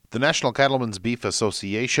The National Cattlemen's Beef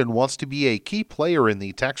Association wants to be a key player in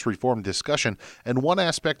the tax reform discussion, and one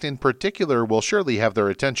aspect in particular will surely have their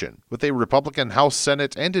attention. With a Republican House,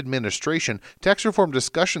 Senate, and administration, tax reform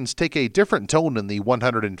discussions take a different tone in the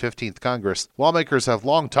 115th Congress. Lawmakers have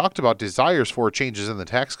long talked about desires for changes in the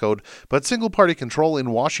tax code, but single-party control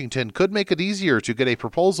in Washington could make it easier to get a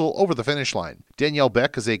proposal over the finish line. Danielle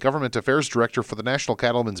Beck is a government affairs director for the National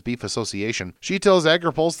Cattlemen's Beef Association. She tells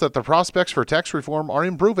AgriPulse that the prospects for tax reform are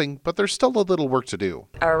improving, but there's still a little work to do.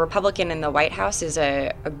 A Republican in the White House is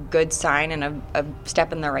a good sign and a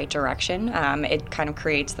step in the right direction. It kind of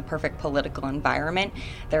creates the perfect political environment.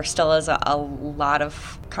 There still is a lot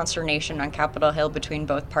of consternation on Capitol Hill between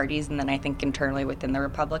both parties, and then I think internally within the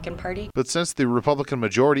Republican Party. But since the Republican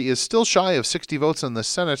majority is still shy of 60 votes in the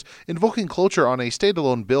Senate, invoking cloture on a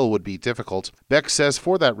standalone bill would be difficult. Beck says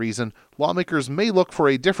for that reason, lawmakers may look for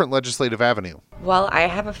a different legislative avenue. Well, I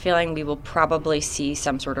have a feeling we will probably see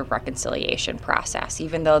some sort of reconciliation process,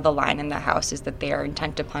 even though the line in the House is that they are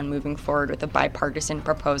intent upon moving forward with a bipartisan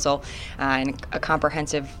proposal and a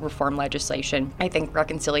comprehensive reform legislation. I think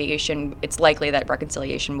it's likely that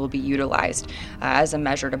reconciliation will be utilized as a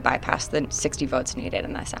measure to bypass the 60 votes needed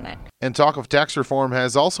in the Senate. And talk of tax reform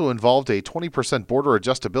has also involved a 20% border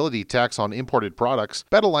adjustability tax on imported products.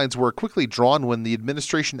 Battle lines were quickly drawn when the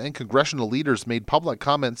administration and congressional leaders made public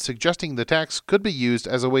comments suggesting the tax could be used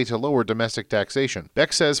as a way to lower domestic taxation.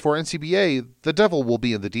 Beck says for NCBA, the devil will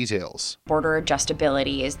be in the details. Border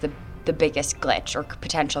adjustability is the biggest glitch or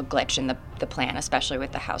potential glitch in the plan, especially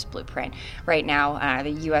with the House blueprint. Right now, the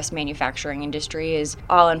U.S. manufacturing industry is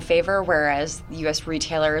all in favor, whereas U.S.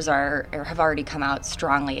 retailers have already come out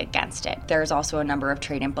strongly against it. There's also a number of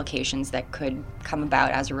trade implications that could come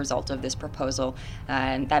about as a result of this proposal,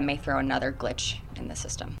 and that may throw another glitch in the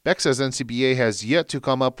system. Beck says NCBA has yet to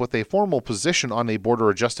come up with a formal position on a border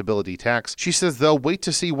adjustability tax. She says they'll wait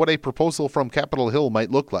to see what a proposal from Capitol Hill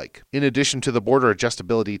might look like. In addition to the border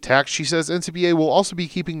adjustability tax, she says NCBA will also be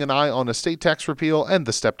keeping an eye on estate tax repeal and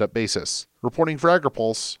the stepped-up basis. Reporting for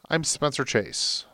AgriPulse, I'm Spencer Chase.